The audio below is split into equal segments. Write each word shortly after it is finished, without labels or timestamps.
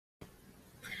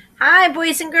Hi,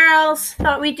 boys and girls.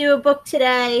 Thought we'd do a book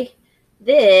today.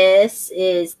 This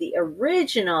is the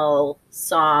original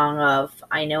song of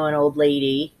I Know an Old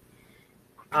Lady.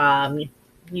 Um,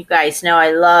 you guys know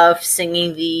I love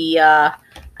singing the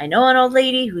I Know an Old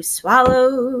Lady Who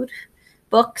Swallowed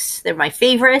books. They're my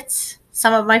favorites,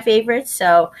 some of my favorites.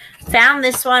 So found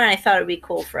this one and I thought it would be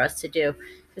cool for us to do.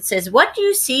 It says, "What do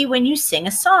you see when you sing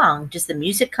a song? Does the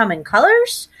music come in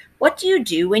colors? What do you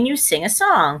do when you sing a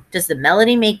song? Does the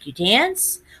melody make you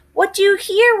dance? What do you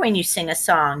hear when you sing a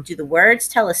song? Do the words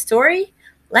tell a story?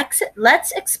 Let's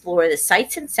explore the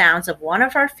sights and sounds of one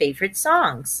of our favorite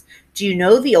songs. Do you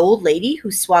know the old lady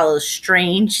who swallows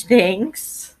strange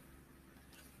things?"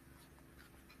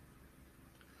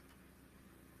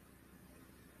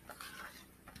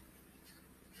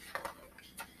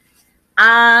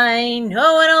 I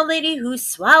know an old lady who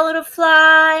swallowed a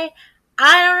fly.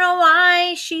 I don't know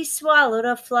why she swallowed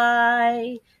a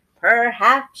fly.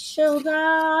 Perhaps she'll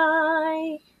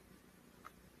die.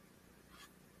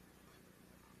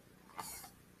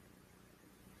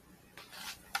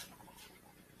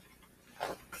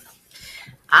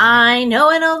 I know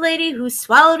an old lady who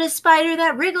swallowed a spider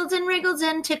that wriggled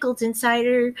and tickled inside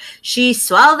her. She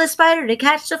swallowed the spider to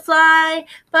catch the fly,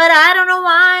 but I don't know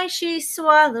why she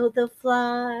swallowed the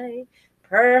fly.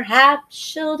 Perhaps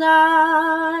she'll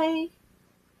die.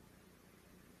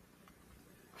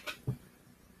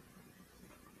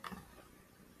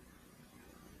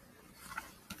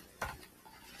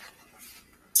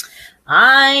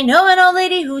 I know an old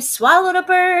lady who swallowed a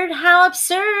bird. How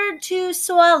absurd to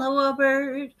swallow a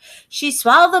bird. She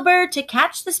swallowed the bird to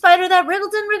catch the spider that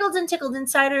wriggled and tickled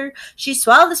inside her. She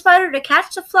swallowed the spider to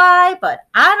catch the fly, but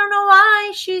I don't know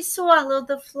why she swallowed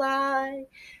the fly.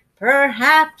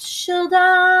 Perhaps she'll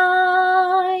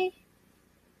die.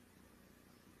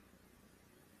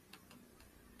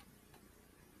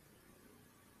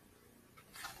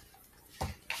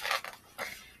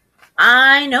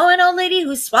 I know an old lady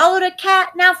who swallowed a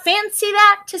cat. Now fancy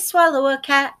that, to swallow a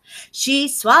cat. She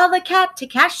swallowed the cat to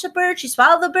catch the bird. She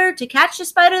swallowed the bird to catch the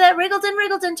spider that wriggled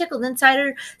and tickled inside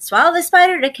her. Swallowed the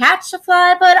spider to catch the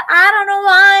fly, but I don't know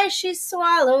why she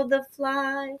swallowed the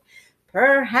fly.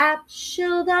 Perhaps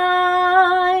she'll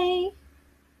die.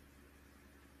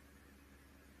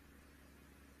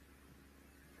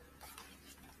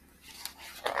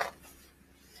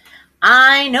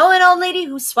 I know an old lady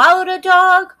who swallowed a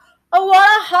dog. Oh, what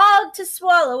a hog to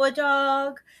swallow a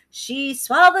dog. She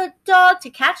swallowed the dog to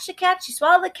catch the cat. She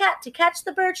swallowed the cat to catch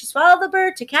the bird. She swallowed the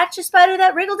bird to catch the spider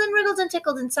that wriggled and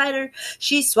tickled inside her.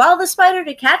 She swallowed the spider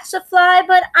to catch the fly,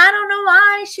 but I don't know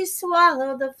why she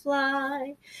swallowed the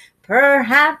fly.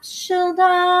 Perhaps she'll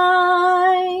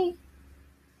die.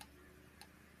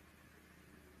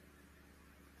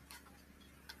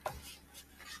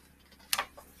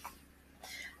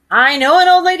 I know an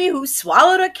old lady who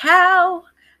swallowed a cow.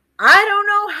 I don't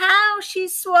know how she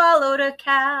swallowed a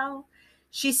cow.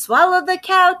 She swallowed the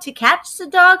cow to catch the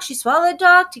dog. She swallowed the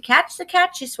dog to catch the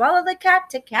cat. She swallowed the cat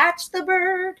to catch the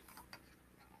bird.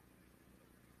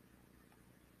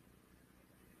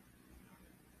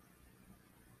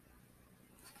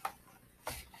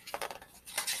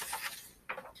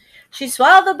 She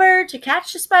swallowed the bird to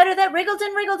catch the spider that wriggled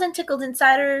and tickled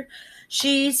inside her.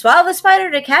 She swallowed the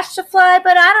spider to catch the fly,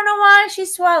 but I don't know why she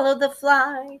swallowed the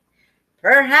fly.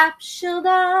 Perhaps she'll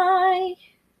die.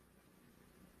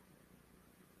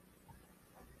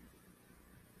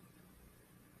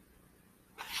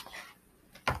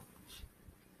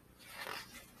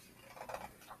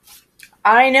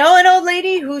 I know an old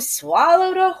lady who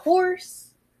swallowed a horse.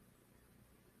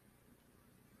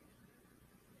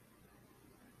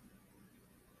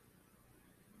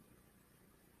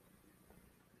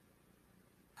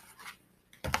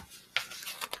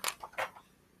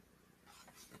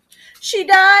 She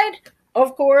died,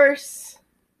 of course.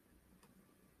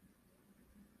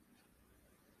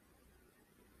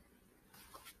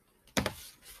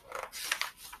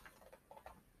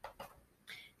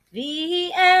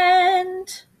 The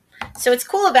end. So what's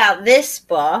cool about this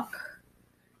book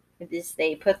is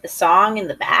they put the song in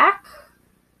the back,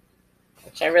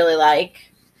 which I really like.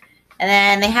 And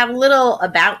then they have a little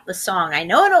about the song. I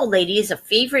Know an Old Lady is a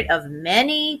favorite of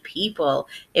many people.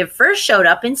 It first showed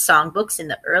up in songbooks in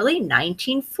the early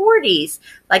 1940s.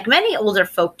 Like many older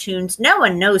folk tunes, no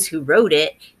one knows who wrote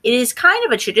it. It is kind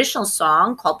of a traditional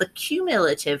song called the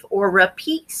cumulative or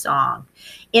repeat song.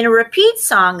 In a repeat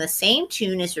song, the same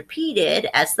tune is repeated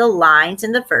as the lines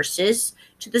and the verses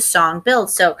to the song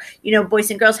builds. So,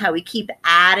 boys and girls, how we keep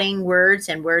adding words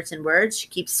and words and words. She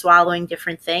keeps swallowing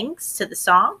different things to the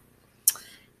song.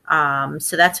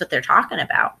 So that's what they're talking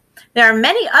about. There are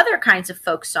many other kinds of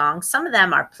folk songs. Some of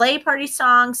them are play party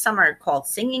songs. Some are called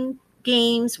singing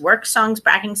games, work songs,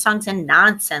 bragging songs, and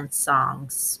nonsense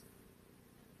songs.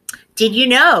 Did you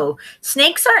know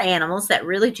snakes are animals that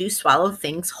really do swallow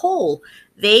things whole?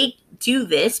 They do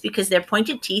this because their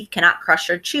pointed teeth cannot crush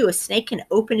or chew. A snake can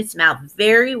open its mouth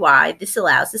very wide. This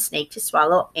allows the snake to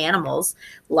swallow animals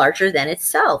larger than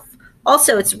itself.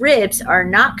 Also, its ribs are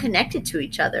not connected to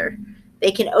each other.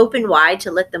 They can open wide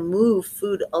to let the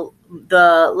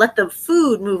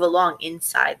food move along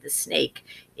inside the snake.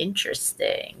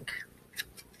 Interesting.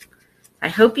 I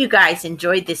hope you guys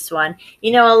enjoyed this one.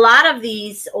 You know, a lot of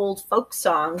these old folk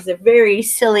songs are very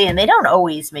silly and they don't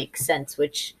always make sense,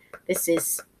 which this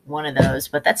is one of those,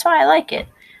 but that's why I like it.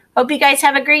 Hope you guys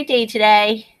have a great day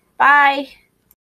today. Bye.